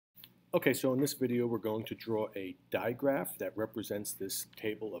Okay, so in this video we're going to draw a digraph that represents this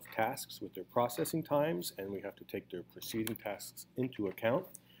table of tasks with their processing times, and we have to take their preceding tasks into account.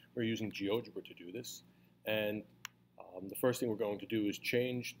 We're using GeoGebra to do this, and the first thing we're going to do is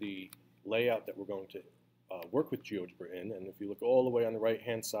change the layout that we're going to work with GeoGebra in. And if you look all the way on the right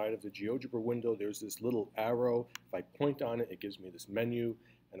hand side of the GeoGebra window, there's this little arrow. If I point on it, it gives me this menu,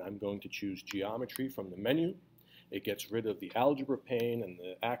 and I'm going to choose geometry from the menu. It gets rid of the algebra pane and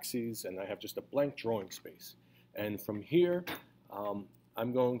the axes, and I have just a blank drawing space. And from here,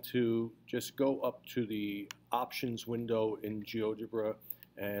 I'm going to just go up to the options window in GeoGebra,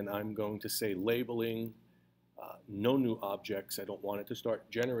 and I'm going to say labeling, no new objects. I don't want it to start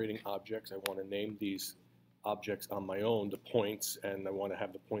generating objects. I want to name these objects on my own, the points, and I want to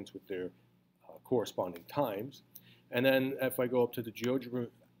have the points with their corresponding times. And then if I go up to the GeoGebra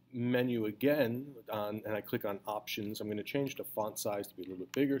menu again, and I click on options, I'm going to change the font size to be a little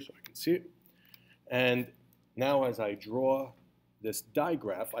bit bigger so I can see it. And now as I draw this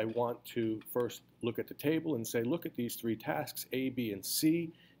digraph, I want to first look at the table and say, look at these three tasks, A, B, and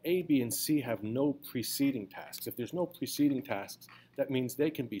C. A, B, and C have no preceding tasks. If there's no preceding tasks, that means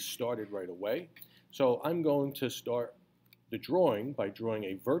they can be started right away. So I'm going to start the drawing by drawing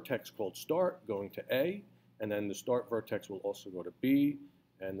a vertex called start, going to A, and then the start vertex will also go to B,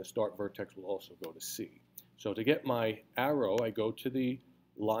 and the start vertex will also go to C. So to get my arrow, I go to the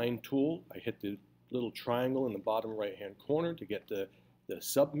line tool. I hit the little triangle in the bottom right-hand corner to get the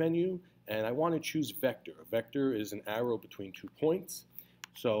sub-menu, and I want to choose vector. A vector is an arrow between 2 points.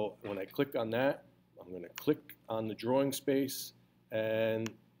 So when I click on that, I'm going to click on the drawing space, and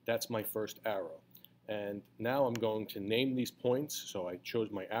that's my first arrow. And now I'm going to name these points. So I chose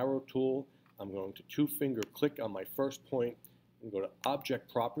my arrow tool. I'm going to two-finger click on my first point and go to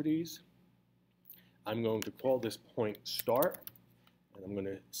Object Properties. I'm going to call this point Start, and I'm going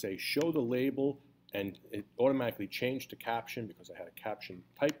to say Show the Label, and it automatically changed to Caption because I had a caption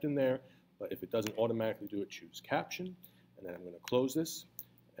typed in there, but if it doesn't automatically do it, choose Caption, and then I'm going to close this,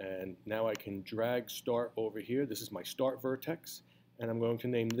 and now I can drag Start over here. This is my Start vertex, and I'm going to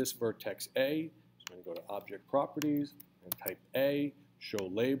name this vertex A, so I'm going to go to Object Properties and type A,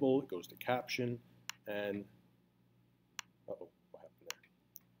 Show Label, it goes to Caption, and what happened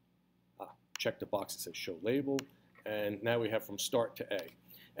there? Check the box that says Show Label, and now we have from Start to A.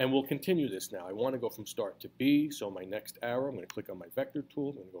 And we'll continue this now. I want to go from Start to B, so my next arrow, I'm going to click on my Vector tool,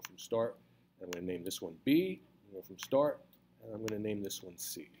 I'm going to go from Start, and I'm going to name this one B, I'm going to go from Start, and I'm going to name this one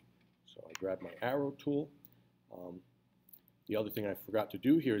C. So I grab my arrow tool. The other thing I forgot to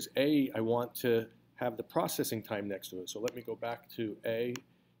do here is A, I want to have the processing time next to it. So let me go back to A,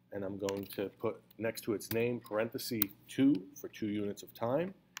 and I'm going to put next to its name parenthesis 2 for 2 units of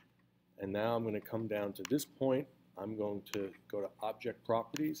time. And now I'm going to come down to this point. I'm going to go to Object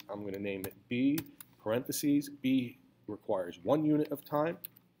Properties. I'm going to name it B, parentheses. B requires 1 unit of time.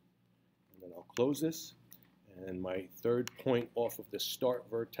 And then I'll close this. And my third point off of the Start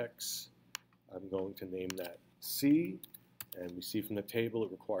vertex, I'm going to name that C. And we see from the table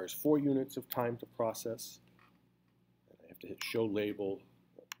it requires 4 units of time to process. And I have to hit Show Label,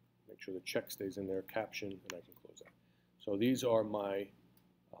 make sure the check stays in there, Caption, and I can close out. So these are my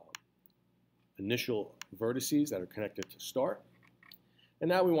initial vertices that are connected to Start. And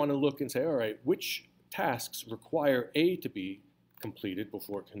now we want to look and say, all right, which tasks require A to be completed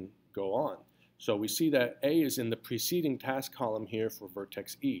before it can go on? So we see that A is in the preceding task column here for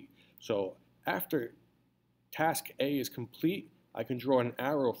vertex E. So after task A is complete, I can draw an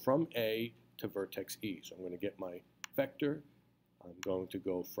arrow from A to vertex E. So I'm going to get my vector. I'm going to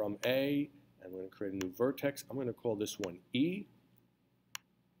go from A, and I'm going to create a new vertex. I'm going to call this one E.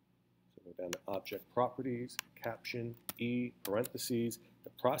 So go down to Object Properties, Caption, E, parentheses. The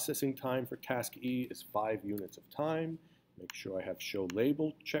processing time for task E is 5 units of time. Make sure I have Show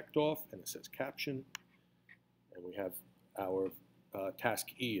Label checked off, and it says Caption. And we have our task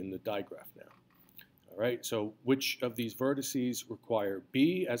E in the digraph now. All right, so which of these vertices require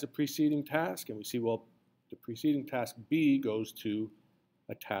B as a preceding task? And we see, well, the preceding task B goes to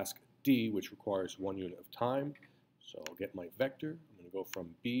a task D, which requires 1 unit of time. So I'll get my vector. I'm going to go from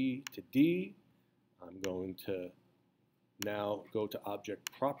B to D. I'm going to now go to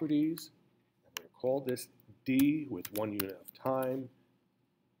Object Properties. I'm going to call this D with 1 unit of time.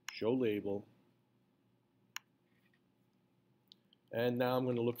 Show Label. And now I'm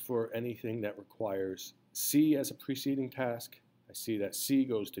going to look for anything that requires C as a preceding task. I see that C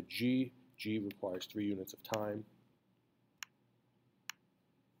goes to G. G requires 3 units of time.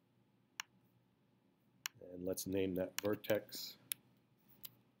 And let's name that vertex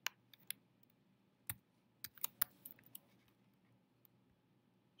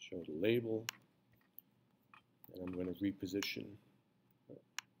show the label, and I'm going to reposition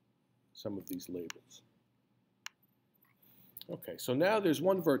some of these labels. Okay, so now there's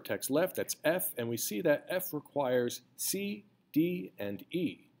one vertex left, that's F, and we see that F requires C, D, and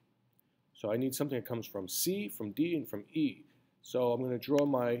E. So I need something that comes from C, from D, and from E. So I'm going to draw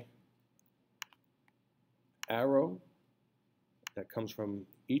my arrow that comes from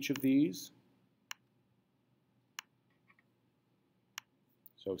each of these.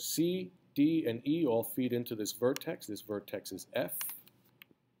 So C, D, and E all feed into this vertex. This vertex is F.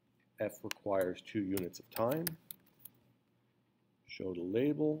 F requires 2 units of time. Show the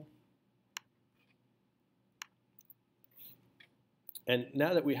label. And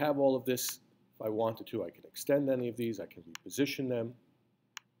now that we have all of this, if I wanted to, I can extend any of these. I can reposition them.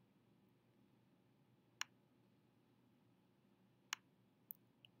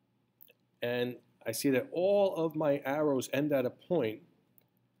 And I see that all of my arrows end at a point,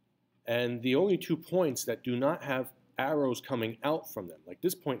 and the only 2 points that do not have arrows coming out from them, like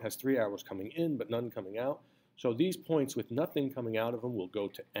this point has 3 arrows coming in but none coming out, so these points with nothing coming out of them will go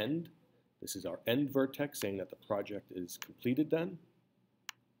to end. This is our end vertex, saying that the project is completed then.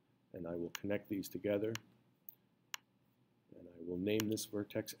 And I will connect these together, and I will name this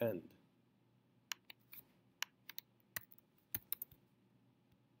vertex end.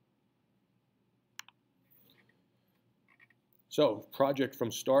 So project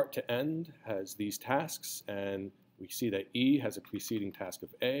from start to end has these tasks, and we see that E has a preceding task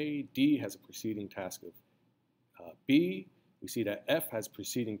of A, D has a preceding task of B. We see that F has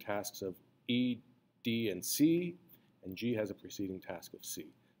preceding tasks of E, D, and C, and G has a preceding task of C.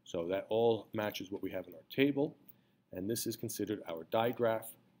 So that all matches what we have in our table, and this is considered our digraph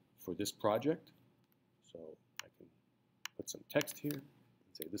for this project. So I can put some text here and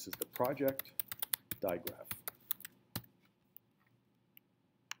say this is the project digraph.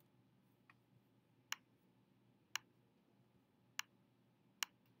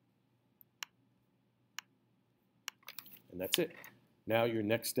 And that's it. Now your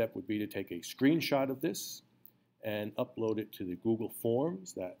next step would be to take a screenshot of this and upload it to the Google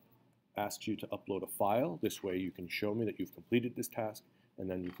Forms that asks you to upload a file. This way you can show me that you've completed this task, and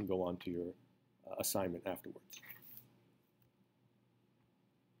then you can go on to your assignment afterwards.